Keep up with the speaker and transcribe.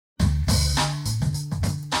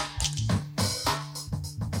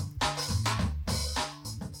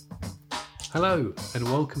Hello and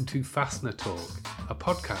welcome to Fastener Talk, a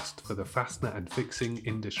podcast for the fastener and fixing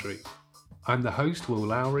industry. I'm the host, Will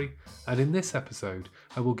Lowry, and in this episode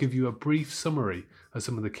I will give you a brief summary of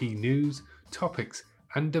some of the key news, topics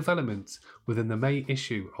and developments within the May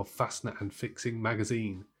issue of Fastener and Fixing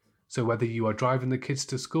magazine. So whether you are driving the kids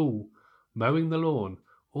to school, mowing the lawn,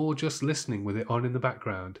 or just listening with it on in the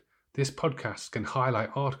background, this podcast can highlight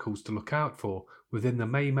articles to look out for within the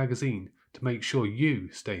May magazine to make sure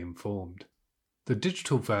you stay informed. The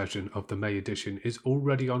digital version of the May edition is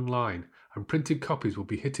already online and printed copies will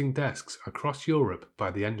be hitting desks across Europe by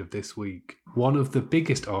the end of this week. One of the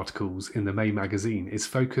biggest articles in the May magazine is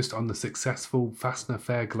focused on the successful Fastener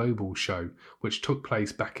Fair Global show, which took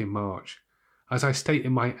place back in March. As I state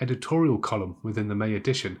in my editorial column within the May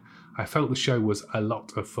edition, I felt the show was a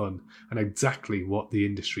lot of fun and exactly what the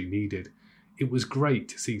industry needed. It was great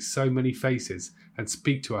to see so many faces and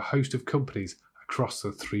speak to a host of companies across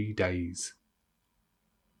the 3 days.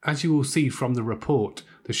 As you will see from the report,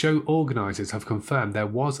 the show organisers have confirmed there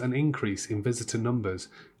was an increase in visitor numbers,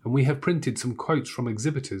 and we have printed some quotes from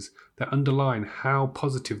exhibitors that underline how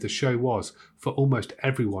positive the show was for almost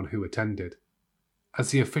everyone who attended. As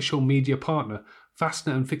the official media partner,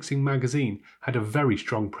 Fastener and Fixing magazine had a very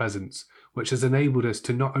strong presence, which has enabled us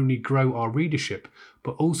to not only grow our readership,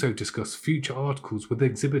 but also discuss future articles with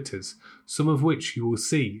exhibitors, some of which you will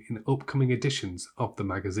see in upcoming editions of the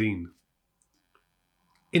magazine.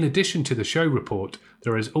 In addition to the show report,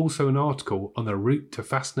 there is also an article on the Route to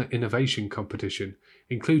Fastener Innovation competition,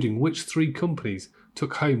 including which 3 companies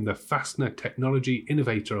took home the Fastener Technology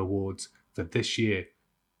Innovator Awards for this year.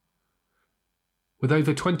 With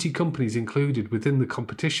over 20 companies included within the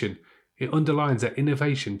competition, it underlines that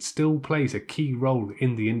innovation still plays a key role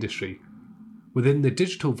in the industry. Within the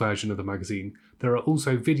digital version of the magazine, there are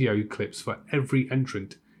also video clips for every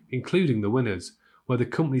entrant, including the winners, where the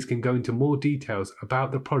companies can go into more details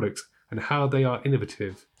about the products and how they are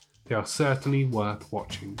innovative. They are certainly worth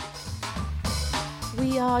watching.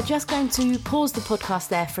 We are just going to pause the podcast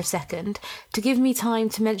there for a second to give me time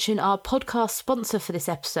to mention our podcast sponsor for this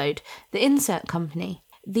episode, the Insert Company.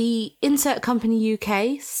 The Insert Company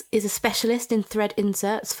UK is a specialist in thread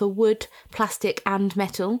inserts for wood, plastic and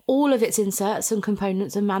metal. All of its inserts and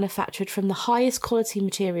components are manufactured from the highest quality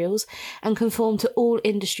materials and conform to all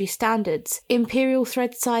industry standards. Imperial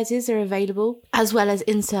thread sizes are available, as well as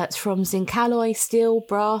inserts from zinc alloy, steel,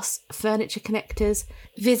 brass, furniture connectors.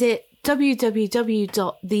 Visit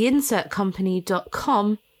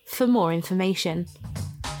www.theinsertcompany.com for more information.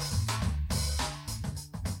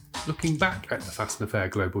 Looking back at the Fastener Fair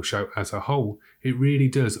Global Show as a whole, it really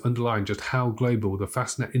does underline just how global the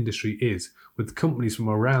fastener industry is, with companies from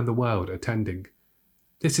around the world attending.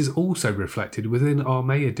 This is also reflected within our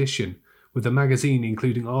May edition, with the magazine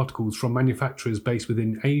including articles from manufacturers based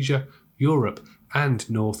within Asia, Europe and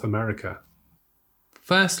North America.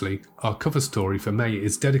 Firstly, our cover story for May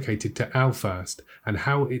is dedicated to Alfirst and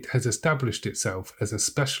how it has established itself as a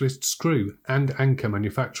specialist screw and anchor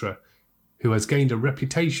manufacturer, who has gained a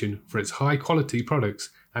reputation for its high-quality products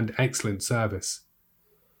and excellent service.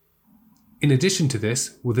 In addition to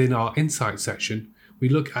this, within our Insight section, we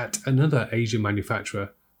look at another Asian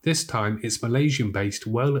manufacturer, this time it's Malaysian-based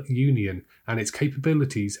Well Union and its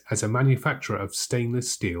capabilities as a manufacturer of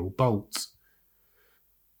stainless steel bolts.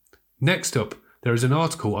 Next up, there is an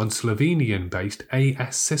article on Slovenian-based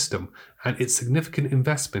AS System and its significant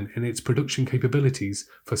investment in its production capabilities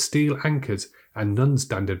for steel anchors and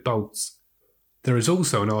non-standard bolts. There is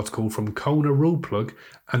also an article from Kolner Rule Plug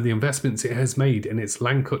and the investments it has made in its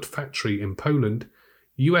Lankut factory in Poland.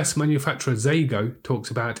 US manufacturer Zago talks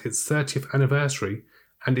about its 30th anniversary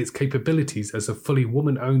and its capabilities as a fully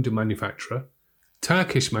woman-owned manufacturer.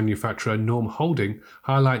 Turkish manufacturer Norm Holding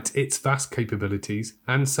highlights its vast capabilities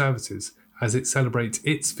and services as it celebrates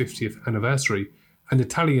its 50th anniversary, and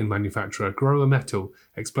Italian manufacturer Grower Metal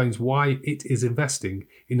explains why it is investing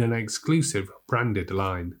in an exclusive branded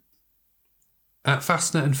line. At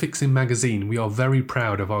Fastener and Fixing magazine, we are very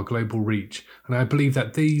proud of our global reach, and I believe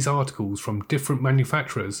that these articles from different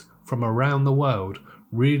manufacturers from around the world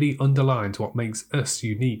really underlines what makes us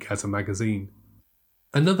unique as a magazine.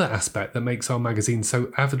 Another aspect that makes our magazine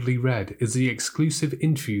so avidly read is the exclusive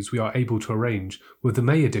interviews we are able to arrange, with the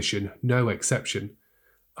May edition no exception.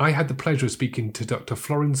 I had the pleasure of speaking to Dr.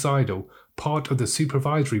 Florence Seidel, part of the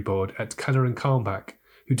supervisory board at Keller & Kalmbach,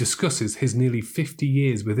 who discusses his nearly 50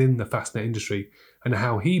 years within the fastener industry and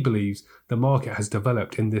how he believes the market has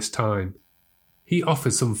developed in this time. He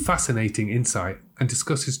offers some fascinating insight and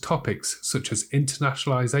discusses topics such as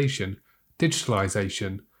internationalization,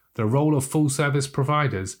 digitalization, the role of full service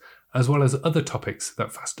providers, as well as other topics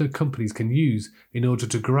that fastener companies can use in order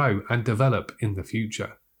to grow and develop in the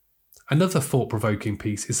future. Another thought-provoking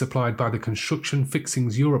piece is supplied by the Construction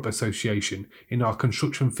Fixings Europe Association in our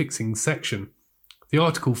Construction Fixings section. The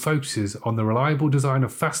article focuses on the reliable design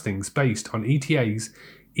of fastenings based on ETA's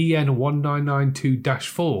EN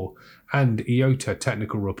 1992-4 and IOTA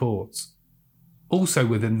technical reports. Also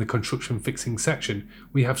within the Construction Fixings section,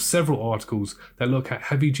 we have several articles that look at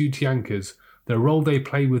heavy-duty anchors, the role they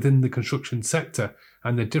play within the construction sector,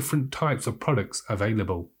 and the different types of products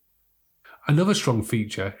available. Another strong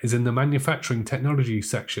feature is in the Manufacturing Technology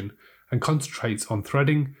section and concentrates on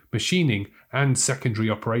threading, machining, and secondary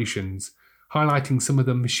operations, highlighting some of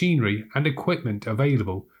the machinery and equipment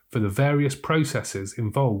available for the various processes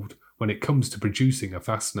involved when it comes to producing a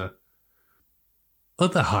fastener.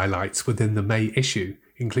 Other highlights within the May issue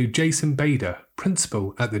include Jason Bader,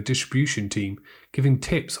 principal at the distribution team, giving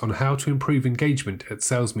tips on how to improve engagement at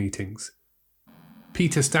sales meetings.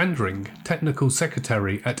 Peter Standring, technical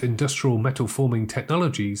secretary at Industrial Metal Forming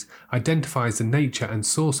Technologies, identifies the nature and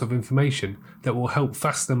source of information that will help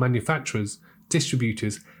fastener manufacturers,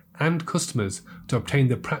 distributors, and customers to obtain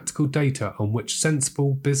the practical data on which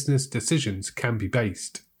sensible business decisions can be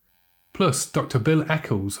based. Plus, Dr. Bill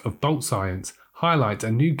Eccles of Bolt Science highlights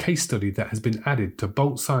a new case study that has been added to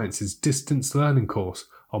Bolt Science's distance learning course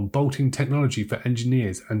on bolting technology for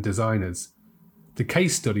engineers and designers. The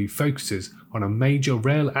case study focuses on a major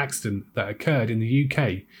rail accident that occurred in the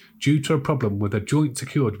UK due to a problem with a joint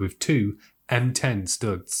secured with two M10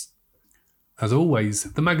 studs. As always,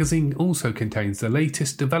 the magazine also contains the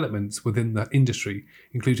latest developments within the industry,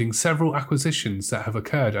 including several acquisitions that have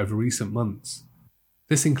occurred over recent months.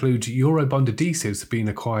 This includes Eurobond Adhesives being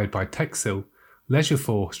acquired by Texil,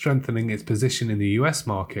 Leisurefor strengthening its position in the US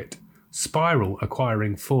market, Spiral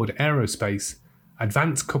acquiring Ford Aerospace,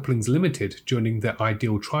 Advanced Couplings Limited joining the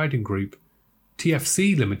Ideal Trading Group,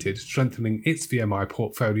 TFC Limited strengthening its VMI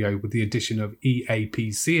portfolio with the addition of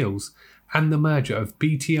EAP Seals, and the merger of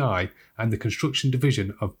BTI and the construction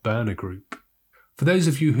division of Berner Group. For those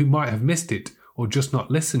of you who might have missed it or just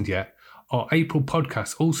not listened yet, our April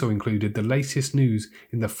podcast also included the latest news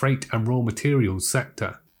in the freight and raw materials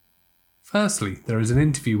sector. Firstly, there is an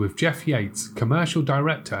interview with Jeff Yates, Commercial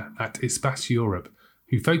Director at Espace Europe,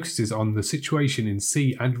 who focuses on the situation in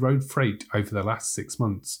sea and road freight over the last 6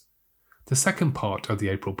 months. The second part of the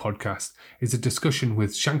April podcast is a discussion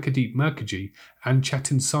with Shankadeep Mukherjee and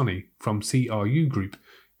Chetan Soni from CRU Group,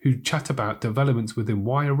 who chat about developments within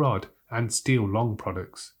wire rod and steel long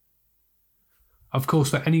products. Of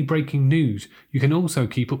course, for any breaking news, you can also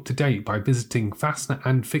keep up to date by visiting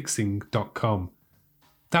fastenerandfixing.com.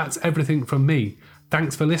 That's everything from me.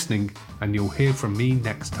 Thanks for listening, and you'll hear from me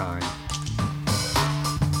next time.